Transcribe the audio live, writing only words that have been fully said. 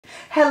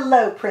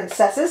Hello,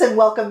 princesses, and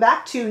welcome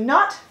back to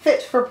Not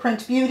Fit for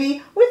Print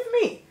Beauty with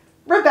me,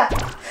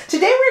 Rebecca.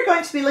 Today we're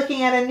going to be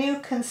looking at a new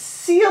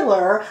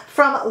concealer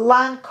from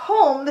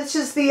Lancome. This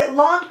is the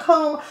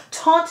Lancome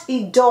Teint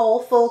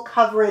Idole Full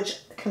Coverage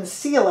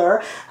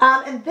Concealer.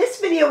 And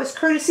this video is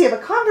courtesy of a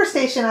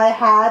conversation I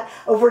had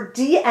over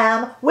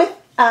DM with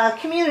a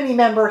community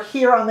member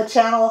here on the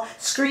channel,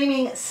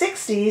 Screaming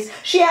 60s.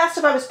 She asked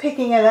if I was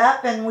picking it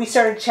up and we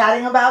started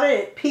chatting about it.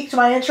 It piqued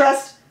my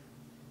interest.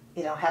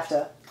 You don't have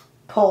to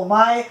pull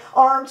my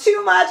arm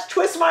too much,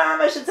 twist my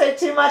arm I should say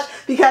too much,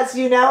 because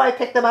you know I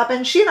picked them up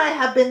and she and I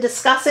have been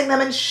discussing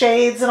them in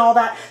shades and all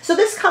that. So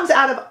this comes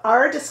out of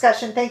our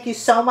discussion. Thank you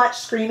so much,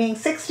 Screaming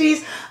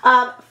 60s,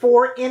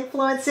 for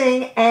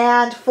influencing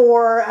and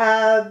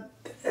for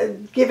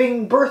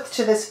giving birth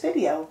to this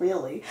video,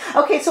 really.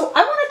 Okay, so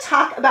I want to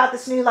talk about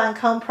this new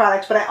Lancome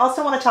product, but I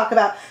also want to talk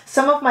about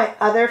some of my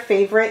other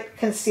favorite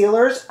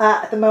concealers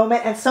at the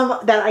moment, and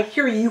some that I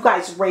hear you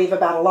guys rave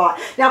about a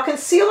lot. Now,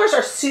 concealers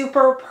are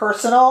super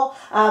personal.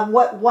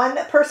 What one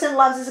person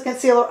loves as a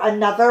concealer,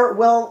 another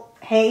will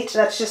hate.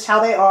 That's just how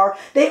they are.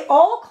 They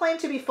all claim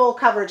to be full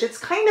coverage. It's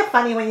kind of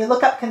funny when you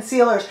look up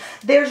concealers.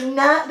 There's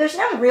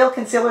no real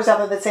concealers out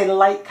there that say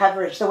light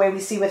coverage the way we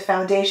see with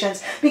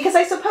foundations, because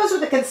I suppose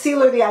with a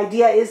concealer the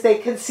idea is they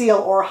conceal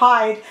or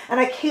hide, and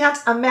I can't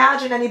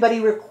imagine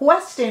anybody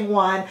requesting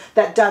one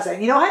that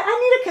doesn't. You know,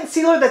 I need a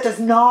concealer that does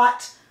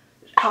not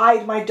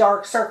hide my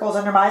dark circles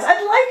under my eyes.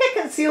 I'd like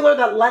a concealer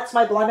that lets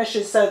my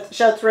blemishes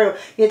show through.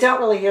 You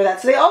don't really hear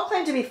that. So they all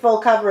claim to be full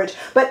coverage,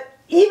 but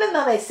even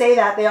though they say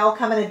that, they all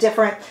come in a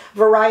different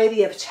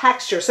variety of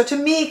texture. So to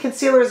me,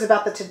 concealer is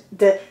about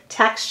the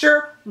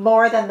texture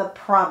more than the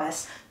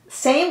promise.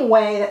 Same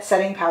way that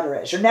setting powder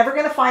is. You're never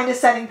going to find a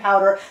setting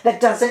powder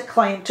that doesn't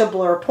claim to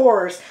blur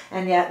pores,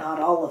 and yet not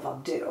all of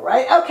them do,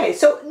 right? Okay,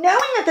 so knowing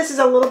that this is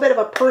a little bit of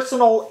a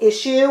personal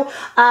issue,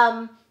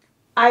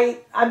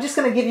 I'm just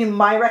going to give you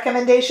my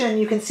recommendation and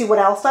you can see what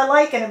else I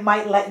like and it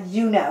might let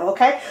you know,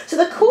 okay? So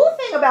the cool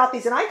thing about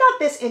these, and I got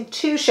this in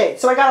two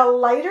shades. So I got a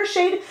lighter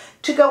shade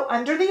to go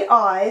under the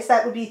eyes.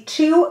 That would be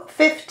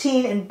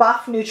 215 in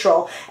Buff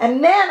Neutral.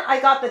 And then I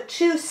got the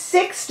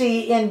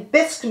 260 in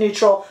Bisque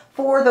Neutral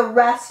for the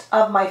rest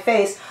of my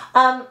face.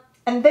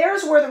 And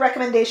there's where the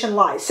recommendation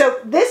lies. So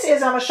this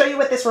is, I'm going to show you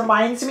what this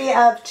reminds me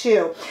of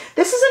too.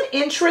 This is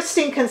an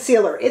interesting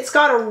concealer. It's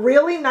got a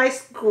really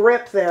nice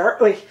grip there,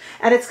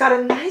 and it's got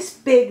a nice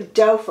big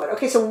doe foot.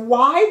 Okay, so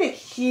why the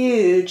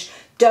huge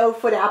doe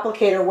foot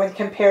applicator when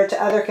compared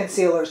to other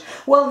concealers?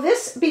 Well,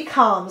 this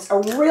becomes a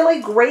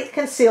really great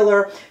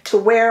concealer to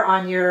wear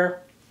on your,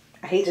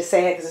 I hate to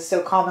say it because it's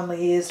so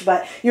commonly used,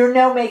 but your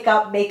no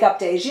makeup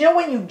days. You know,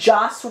 when you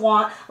just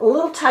want a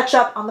little touch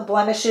up on the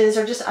blemishes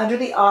or just under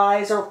the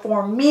eyes, or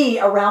for me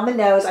around the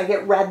nose, I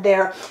get red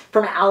there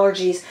from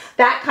allergies,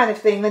 that kind of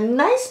thing. The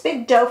nice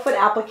big doe foot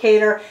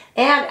applicator,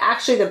 and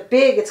actually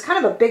it's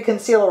kind of a big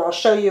concealer. I'll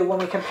show you when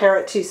we compare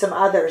it to some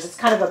others. It's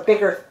kind of a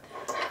bigger,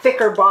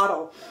 thicker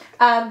bottle.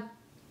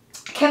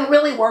 Can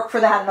really work for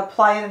that and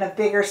apply it in a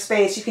bigger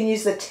space. You can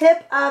use the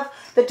tip of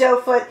the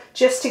doe foot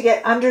just to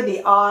get under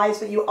the eyes,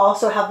 but you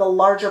also have the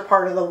larger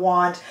part of the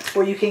wand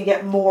where you can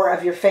get more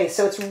of your face.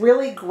 So it's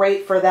really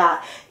great for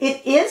that.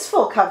 It is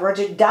full coverage.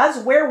 It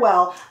does wear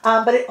well,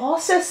 but it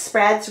also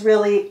spreads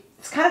really.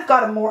 It's kind of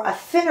got a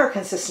thinner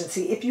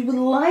consistency. If you would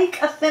like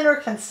a thinner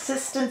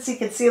consistency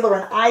concealer,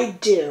 and I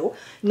do,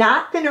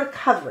 not thinner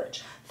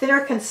coverage,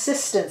 thinner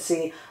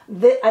consistency,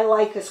 I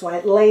like this one.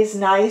 It lays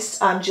nice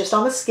just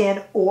on the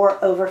skin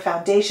or over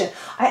foundation.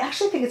 I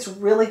actually think it's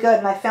really good,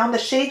 and I found the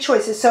shade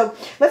choices. So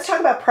let's talk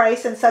about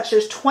price and such.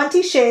 There's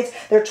 20 shades.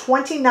 They're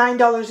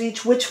 $29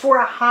 each, which for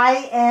a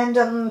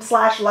high-end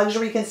slash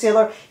luxury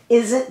concealer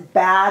isn't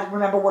bad.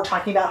 Remember, we're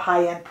talking about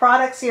high-end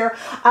products here.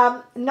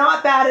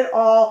 Not bad at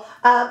all.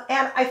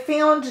 And I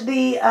found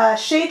the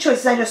shade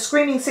choices. I know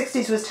Screaming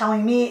 60s was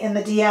telling me in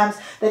the DMs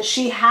that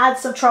she had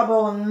some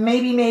trouble and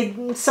maybe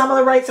made some of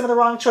the right, some of the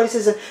wrong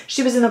choices, and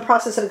she was in the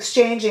process of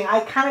exchanging. I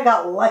kind of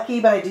got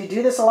lucky, but I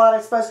do this a lot,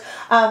 I suppose,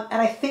 and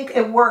I think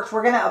it worked.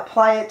 We're going to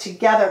apply it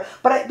together.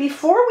 But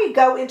before we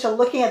go into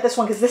looking at this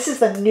one, because this is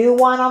the new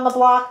one on the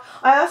block,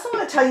 I also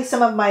want to tell you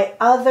some of my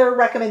other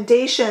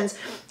recommendations,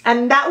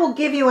 and that will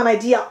give you an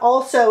idea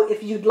also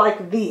if you'd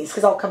like these,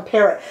 because I'll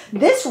compare it.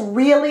 This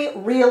really,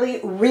 really,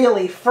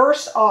 really,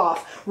 first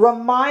off,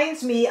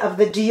 reminds me of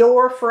the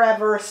Dior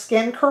Forever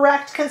Skin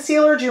Correct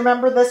Concealer. Do you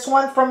remember this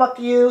one from a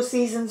few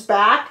seasons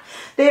back?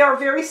 They are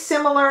very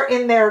similar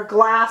in their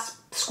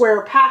glass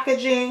square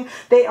packaging.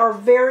 They are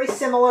very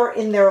similar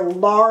in their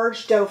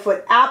large doe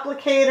foot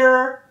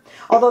applicator.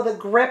 Although the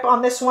grip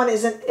on this one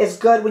isn't as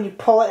good when you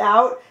pull it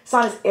out. It's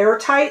not as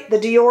airtight. The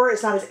Dior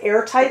is not as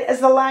airtight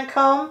as the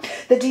Lancome.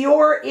 The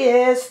Dior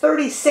is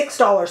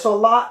 $36,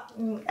 so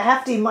a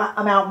hefty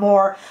amount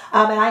more.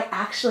 And I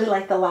actually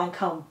like the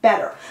Lancome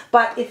better.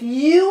 But if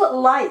you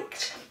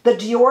liked the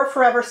Dior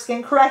Forever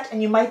Skin Correct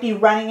and you might be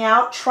running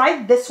out,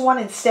 try this one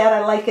instead.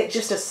 I like it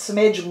just a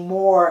smidge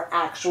more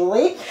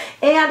actually.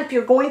 And if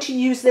you're going to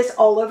use this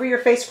all over your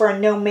face for a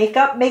no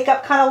makeup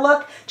kind of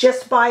look,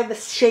 just buy the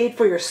shade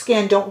for your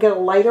skin. Don't get a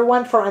lighter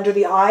one for under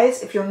the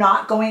eyes if you're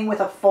not going with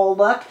a full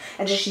look,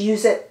 and just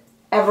use it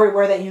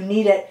everywhere that you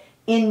need it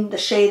in the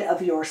shade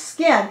of your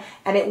skin,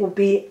 and it will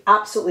be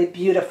absolutely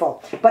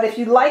beautiful. But if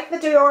you like the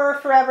Dior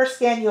Forever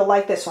Skin, you'll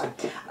like this one.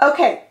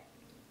 Okay,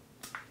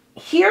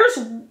 here's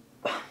a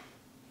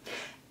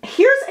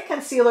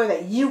concealer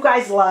that you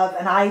guys love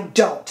and I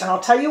don't, and I'll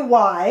tell you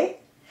why,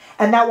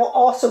 and that will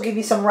also give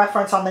you some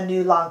reference on the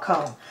new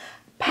Lancome.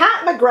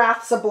 Pat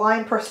McGrath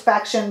Sublime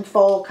Perfection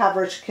Full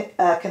Coverage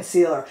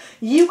Concealer.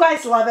 You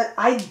guys love it,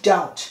 I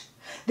don't.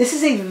 This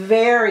is a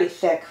very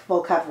thick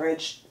full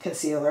coverage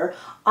concealer.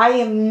 I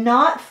am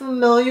not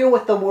familiar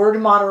with the word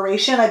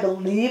moderation. I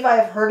believe I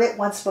have heard it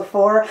once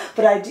before,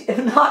 but I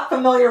am not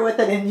familiar with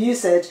it in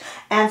usage.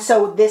 And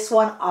so this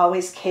one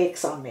always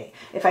cakes on me.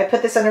 If I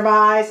put this under my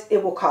eyes,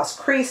 it will cause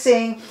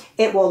creasing.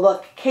 It will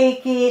look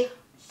cakey.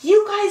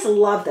 You guys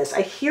love this.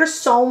 I hear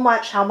so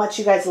much how much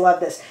you guys love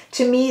this.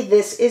 To me,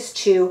 this is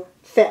too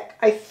thick.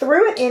 I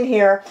threw it in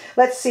here.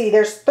 Let's see,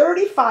 there's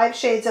 35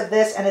 shades of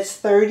this and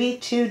it's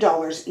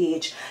 $32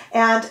 each.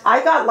 And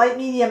I got light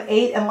medium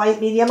 8 and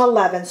light medium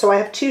 11, so I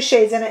have 2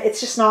 shades in it. It's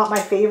just not my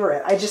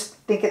favorite. I just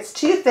think it's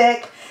too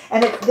thick.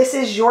 And if this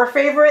is your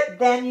favorite,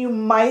 then you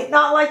might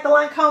not like the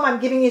Lancome. I'm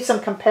giving you some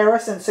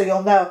comparisons so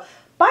you'll know.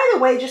 By the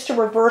way, just to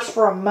reverse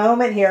for a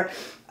moment here,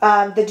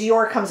 the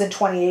Dior comes in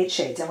 28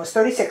 shades and was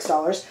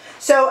 $36.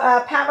 So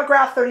Pat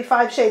McGrath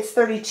 35 shades,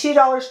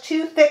 $32.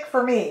 Too thick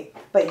for me,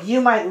 but you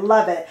might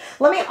love it.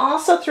 Let me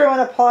also throw in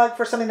a plug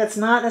for something that's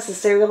not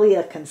necessarily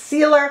a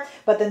concealer,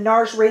 but the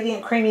Nars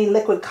Radiant Creamy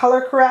Liquid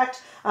Color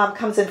Correct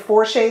comes in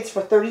 4 shades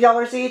for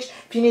 $30 each.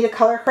 If you need a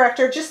color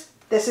corrector,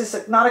 this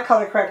is not a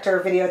color corrector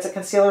video, it's a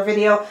concealer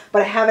video,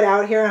 but I have it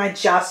out here and I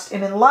just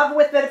am in love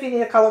with it. If you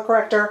need a color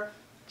corrector,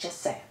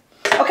 just saying.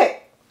 Okay.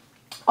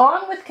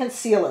 On with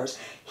concealers.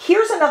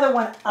 Here's another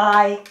one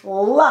I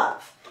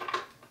love.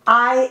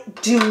 I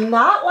do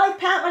not like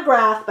Pat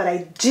McGrath, but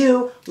I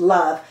do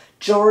love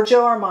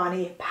Giorgio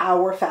Armani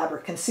Power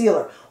Fabric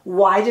Concealer.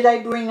 Why did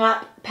I bring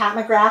up Pat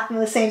McGrath in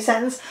the same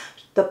sentence?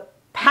 The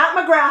Pat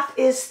McGrath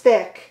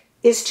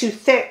is too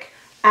thick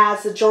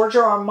as the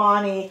Giorgio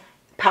Armani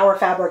Power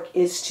Fabric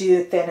is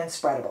too thin and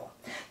spreadable.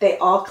 They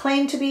all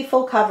claim to be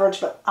full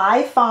coverage, but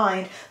I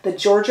find the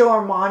Giorgio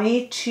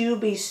Armani to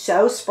be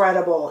so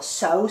spreadable,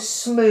 so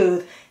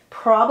smooth,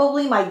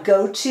 probably my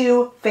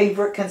go-to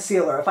favorite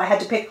concealer. If I had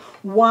to pick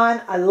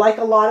one, I like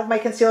a lot of my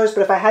concealers,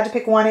 but if I had to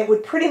pick one, it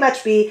would pretty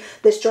much be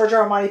this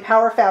Giorgio Armani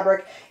Power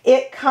Fabric.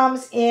 It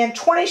comes in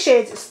 20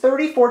 shades, it's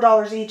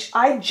 $34 each.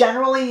 I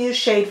generally use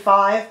shade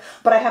 5,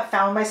 but I have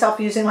found myself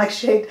using like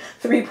shade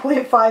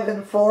 3.5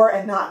 and 4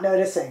 and not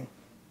noticing.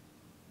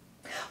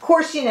 Of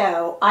course, you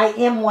know, I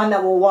am one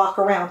that will walk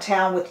around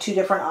town with 2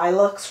 different eye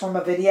looks from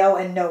a video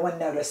and no one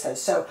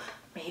notices. So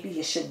maybe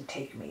you shouldn't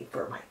take me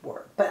for my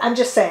word. But I'm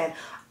just saying,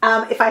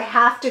 if I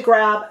have to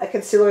grab a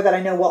concealer that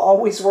I know will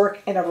always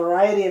work in a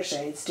variety of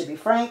shades, to be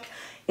frank,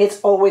 it's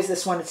always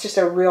this one. It's just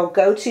a real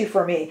go-to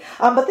for me.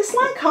 But this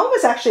Lancome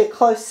was actually a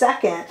close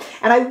second.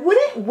 And I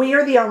wouldn't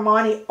wear the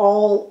Armani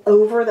all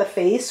over the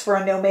face for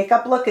a no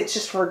makeup look. It's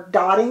just for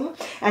dotting.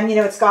 And, you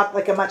know, it's got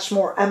like a much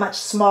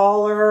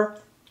smaller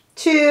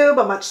tube,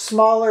 a much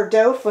smaller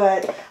doe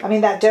foot. I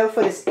mean, that doe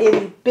foot is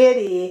itty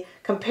bitty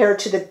compared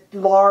to the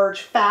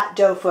large fat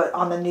doe foot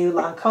on the new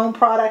Lancome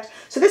product.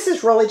 So this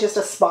is really just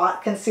a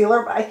spot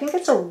concealer, but I think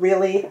it's a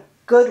really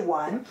good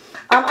one.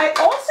 I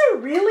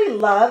also really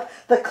love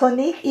the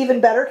Clinique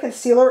Even Better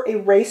Concealer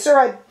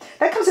Eraser.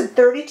 That comes in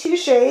 32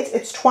 shades.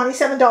 It's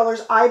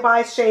 $27. I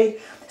buy shade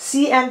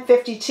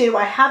CN52.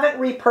 I haven't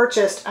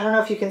repurchased. I don't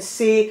know if you can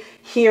see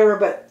here,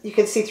 but you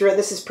can see through it.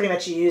 This is pretty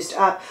much used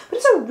up. But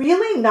it's a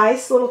really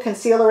nice little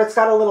concealer. It's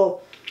got a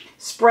little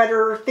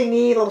spreader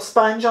thingy, little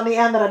sponge on the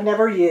end that I've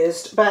never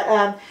used. But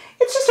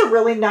it's just a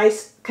really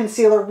nice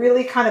concealer,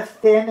 really kind of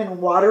thin and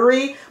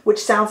watery, which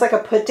sounds like a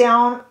put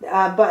down,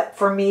 but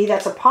for me,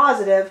 that's a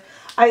positive.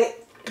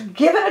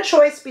 Given a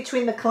choice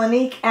between the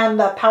Clinique and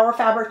the Power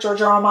Fabric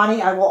Giorgio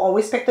Armani, I will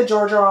always pick the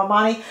Giorgio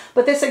Armani,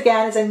 but this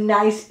again is a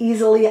nice,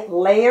 easily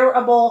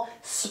layerable,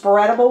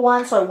 spreadable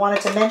one, so I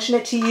wanted to mention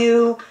it to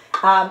you.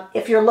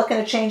 If you're looking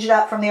to change it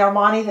up from the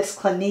Armani, this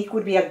Clinique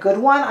would be a good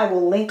one. I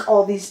will link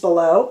all these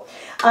below.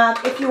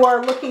 If you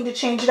are looking to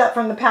change it up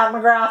from the Pat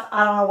McGrath,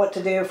 I don't know what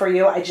to do for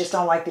you. I just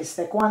don't like these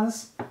thick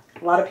ones.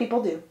 A lot of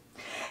people do.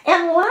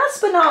 And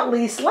last but not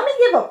least, let me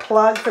give a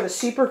plug for the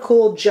super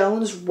cool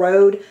Jones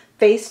Road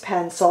face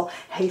pencil.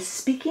 Hey,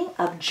 speaking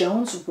of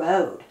Jones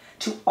Road,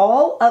 to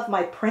all of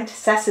my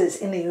princesses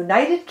in the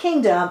United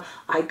Kingdom,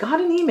 I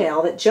got an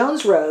email that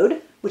Jones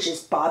Road, which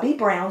is Bobbi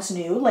Brown's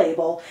new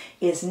label,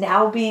 is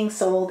now being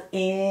sold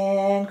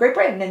in Great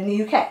Britain and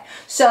the UK.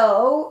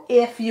 So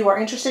if you are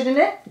interested in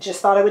it,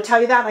 just thought I would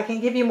tell you that. I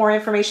can give you more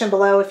information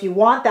below if you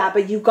want that,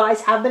 but you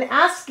guys have been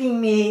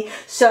asking me.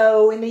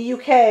 So in the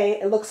UK,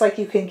 it looks like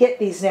you can get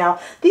these now.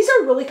 These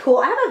are really cool.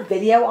 I have a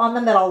video on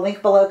them that I'll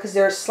link below because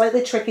they're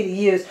slightly tricky to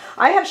use.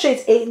 I have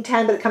shades 8 and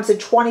 10, but it comes in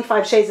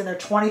 25 shades and they're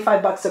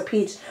 25 bucks a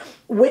piece,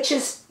 which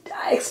is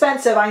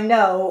expensive, I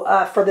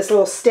know, for this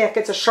little stick.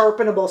 It's a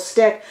sharpenable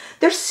stick.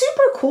 They're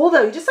super cool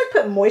though. You just like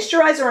put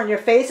moisturizer on your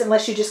face,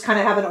 unless you just kind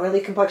of have an oily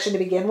complexion to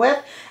begin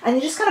with, and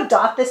you just kind of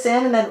dot this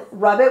in and then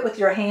rub it with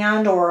your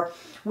hand or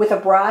with a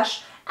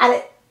brush, and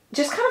it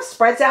just kind of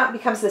spreads out and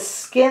becomes this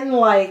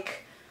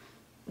skin-like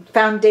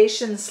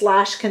foundation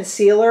slash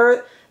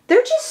concealer.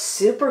 They're just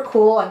super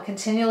cool. I'm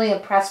continually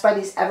impressed by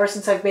these ever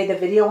since I've made the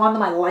video on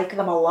them. I like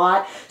them a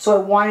lot, so I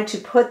wanted to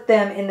put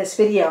them in this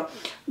video.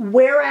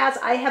 Whereas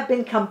I have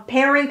been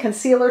comparing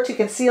concealer to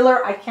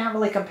concealer, I can't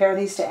really compare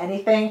these to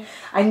anything.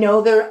 I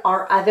know there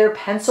are other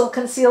pencil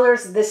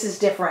concealers. This is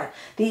different.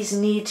 These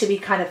need to be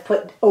kind of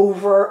put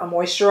over a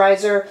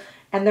moisturizer,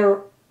 and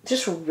they're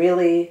just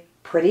really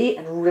pretty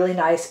and really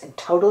nice and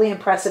totally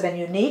impressive and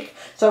unique.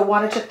 So I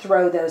wanted to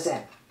throw those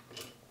in.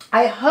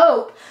 I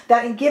hope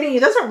that in giving you,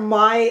 those are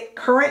my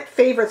current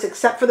favorites,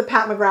 except for the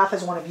Pat McGrath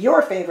is one of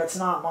your favorites,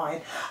 not mine.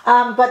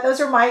 But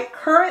those are my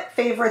current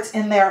favorites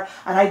in there.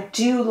 And I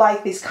do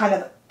like these kind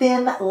of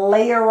thin,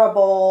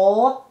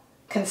 layerable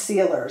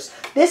concealers.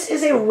 This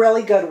is a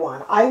really good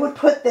one. I would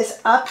put this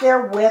up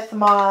there with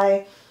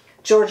my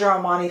Giorgio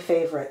Armani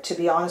favorite, to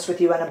be honest with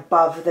you, and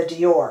above the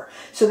Dior.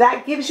 So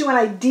that gives you an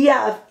idea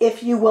of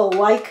if you will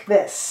like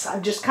this.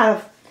 I'm just kind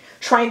of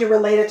trying to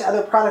relate it to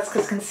other products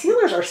because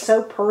concealers are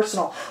so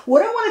personal.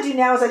 What I want to do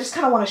now is I just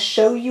kind of want to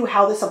show you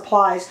how this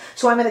applies.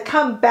 So I'm going to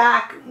come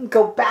back,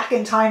 go back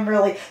in time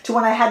really to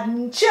when I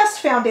had just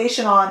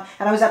foundation on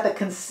and I was at the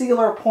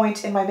concealer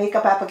point in my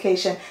makeup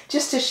application,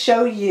 just to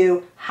show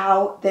you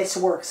how this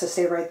works. So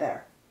stay right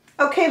there.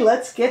 Okay,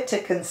 let's get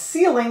to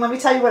concealing. Let me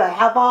tell you what I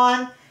have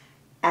on.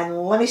 And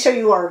let me show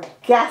you our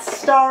guest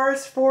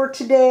stars for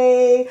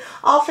today.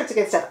 All sorts of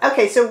good stuff.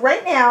 Okay, so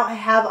right now I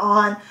have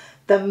on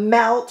the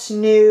Melt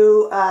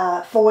new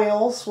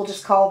foils, we'll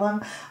just call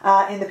them,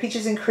 in the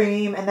Peaches and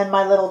Cream, and then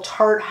my little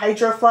Tarte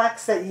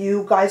Hydroflex that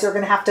you guys are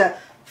going to have to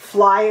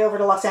fly over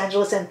to Los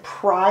Angeles and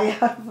pry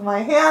out of my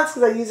hands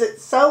because I use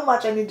it so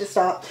much I need to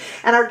stop.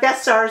 And our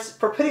guest stars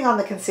for putting on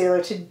the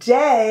concealer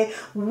today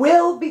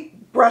will be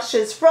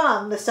brushes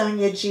from the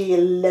Sonia G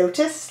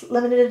Lotus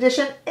limited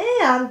edition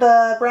and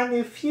the brand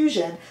new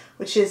Fusion,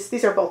 which is,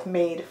 these are both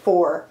made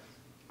for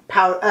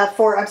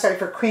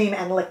for cream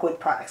and liquid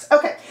products.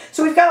 Okay,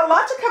 so we've got a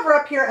lot to cover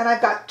up here, and I've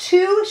got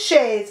 2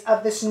 shades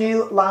of this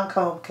new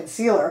Lancome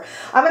concealer.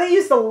 I'm going to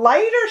use the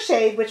lighter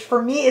shade, which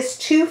for me is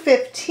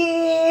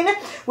 215,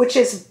 which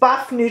is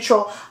buff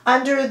neutral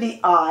under the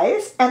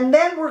eyes, and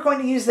then we're going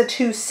to use the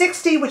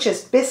 260, which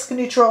is bisque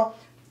neutral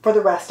for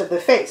the rest of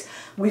the face.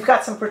 We've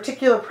got some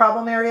particular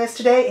problem areas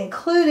today,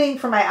 including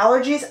for my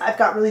allergies. I've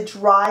got really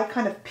dry,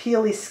 kind of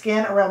peely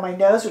skin around my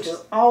nose, which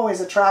is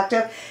always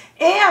attractive.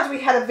 And we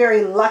had a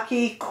very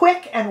lucky,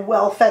 quick, and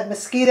well-fed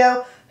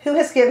mosquito who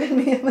has given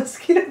me a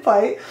mosquito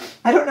bite.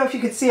 I don't know if you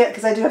could see it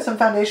because I do have some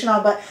foundation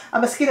on, but a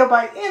mosquito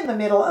bite in the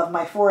middle of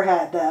my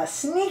forehead. The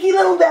sneaky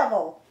little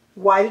devil.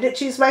 Why did it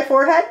choose my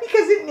forehead?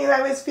 Because it knew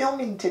I was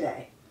filming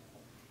today.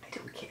 I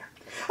don't care.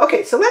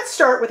 Okay, so let's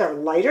start with our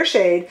lighter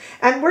shade,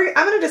 and I'm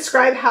going to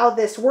describe how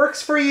this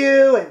works for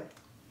you, and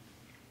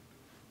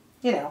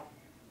you know.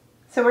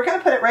 So we're going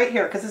to put it right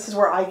here because this is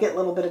where I get a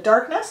little bit of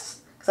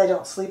darkness because I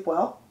don't sleep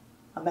well.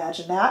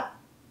 Imagine that.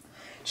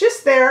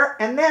 Just there,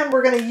 and then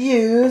we're going to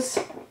use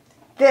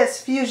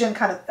this Fusion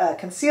kind of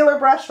concealer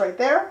brush right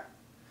there,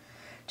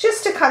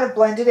 just to kind of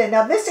blend it in.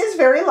 Now this is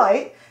very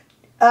light,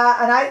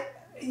 and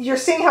you're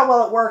seeing how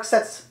well it works.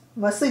 That's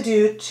mostly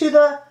due to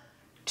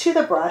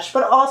the brush,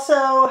 but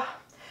also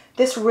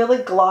this really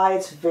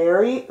glides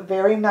very,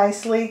 very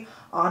nicely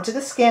onto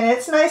the skin.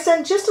 It's nice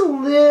and just a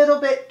little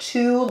bit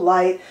too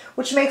light,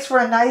 which makes for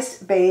a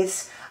nice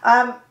base.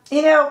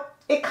 You know,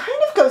 it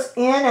kind of goes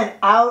in and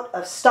out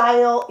of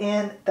style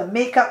in the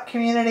makeup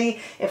community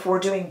if we're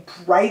doing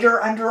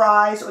brighter under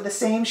eyes or the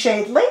same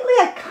shade. Lately,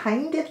 I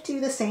kind of do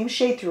the same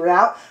shade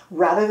throughout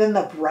rather than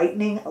the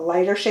brightening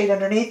lighter shade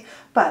underneath,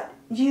 but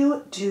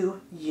you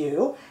do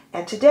you.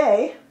 And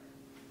today,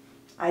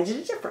 I did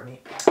it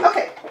differently.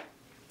 Okay,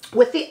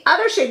 with the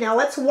other shade now,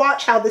 let's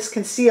watch how this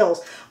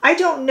conceals. I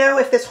don't know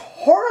if this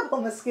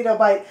horrible mosquito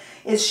bite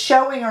is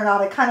showing or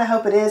not. I kind of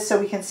hope it is so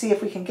we can see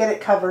if we can get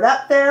it covered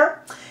up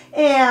there.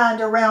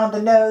 And around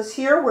the nose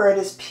here where it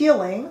is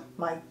peeling,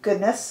 my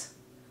goodness.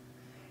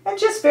 And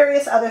just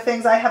various other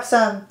things. I have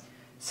some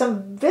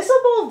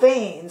visible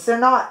veins. They're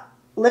not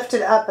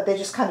lifted up, but they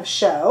just kind of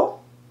show.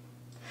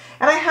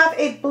 And I have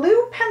a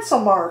blue pencil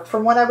mark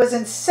from when I was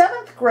in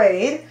 7th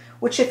grade,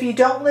 which if you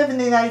don't live in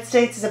the United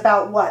States is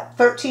about what,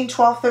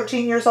 12,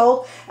 13 years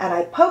old. And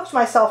I poked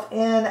myself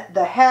in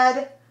the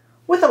head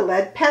with a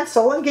lead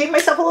pencil and gave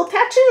myself a little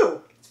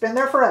tattoo. It's been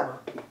there forever.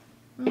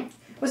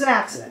 It was an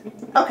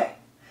accident. Okay.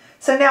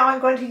 So now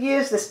I'm going to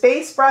use this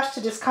base brush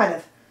to just kind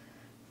of,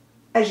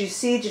 as you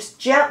see, just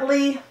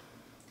gently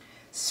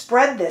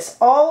spread this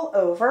all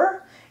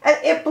over. And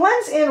it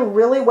blends in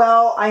really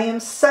well. I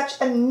am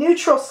such a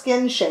neutral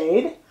skin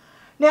shade.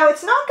 Now,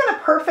 it's not going to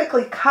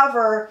perfectly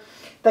cover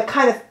the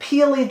kind of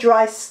peely,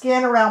 dry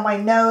skin around my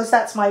nose.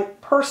 That's my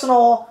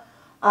personal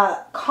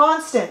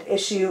constant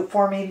issue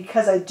for me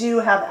because I do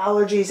have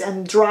allergies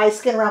and dry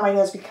skin around my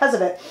nose because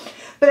of it.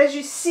 But as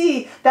you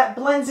see, that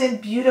blends in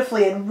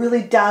beautifully and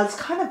really does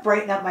kind of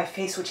brighten up my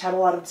face, which had a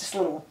lot of just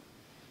little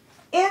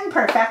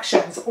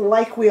imperfections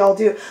like we all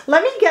do.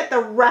 Let me get the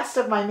rest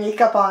of my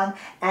makeup on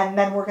and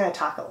then we're going to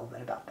talk a little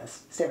bit about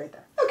this. Stay right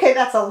there. Okay,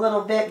 that's a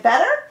little bit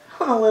better.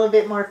 A little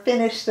bit more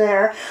finished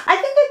there. I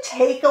think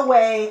the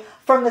takeaway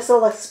from this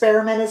little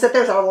experiment is that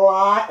there's a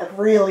lot of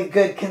really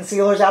good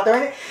concealers out there,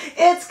 and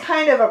it's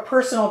kind of a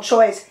personal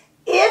choice.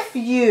 If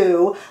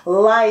you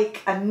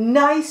like a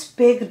nice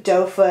big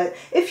doe foot,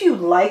 if you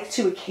like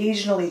to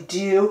occasionally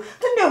do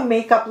the no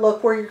makeup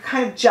look where you're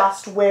kind of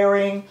just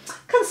wearing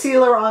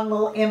concealer on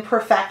little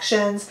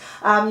imperfections,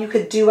 you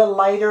could do a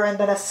lighter and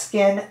then a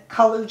skin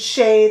colored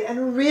shade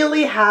and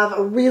really have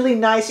a really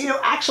nice, you know,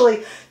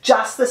 actually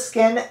just the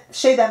skin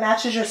shade that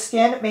matches your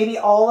skin, maybe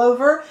all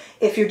over.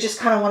 If you just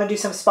kind of want to do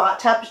some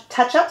spot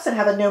touch-ups and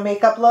have a no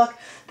makeup look,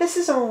 this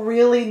is a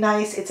really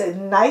nice, it's a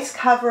nice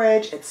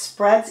coverage, it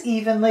spreads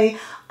evenly.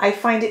 I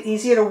find it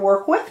easier to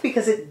work with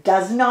because it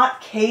does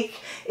not cake.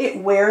 It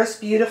wears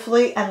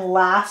beautifully and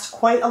lasts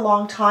quite a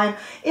long time.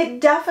 It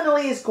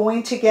definitely is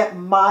going to get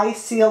my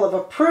seal of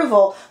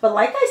approval, but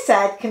like I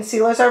said,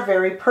 concealers are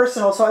very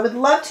personal, so I would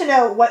love to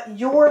know what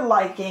you're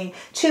liking.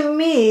 To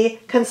me,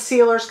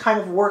 concealers kind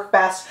of work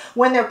best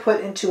when they're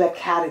put into a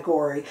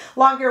category.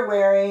 Longer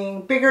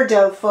wearing, bigger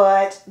doe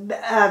foot,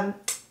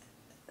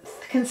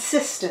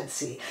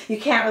 consistency. You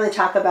can't really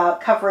talk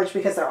about coverage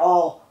because they're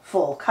all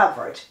full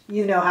coverage.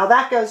 You know how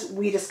that goes.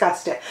 We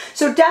discussed it.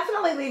 So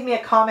definitely leave me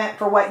a comment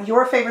for what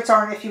your favorites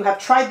are and if you have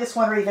tried this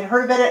one or even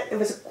heard of it. It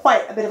was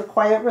quite a bit of a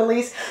quiet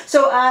release.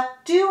 So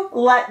do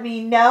let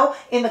me know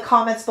in the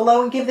comments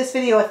below and give this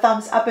video a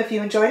thumbs up if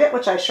you enjoyed it,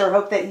 which I sure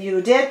hope that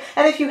you did.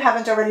 And if you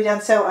haven't already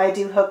done so, I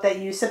do hope that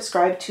you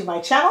subscribe to my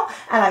channel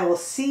and I will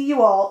see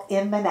you all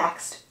in the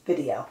next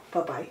video.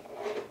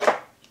 Bye-bye.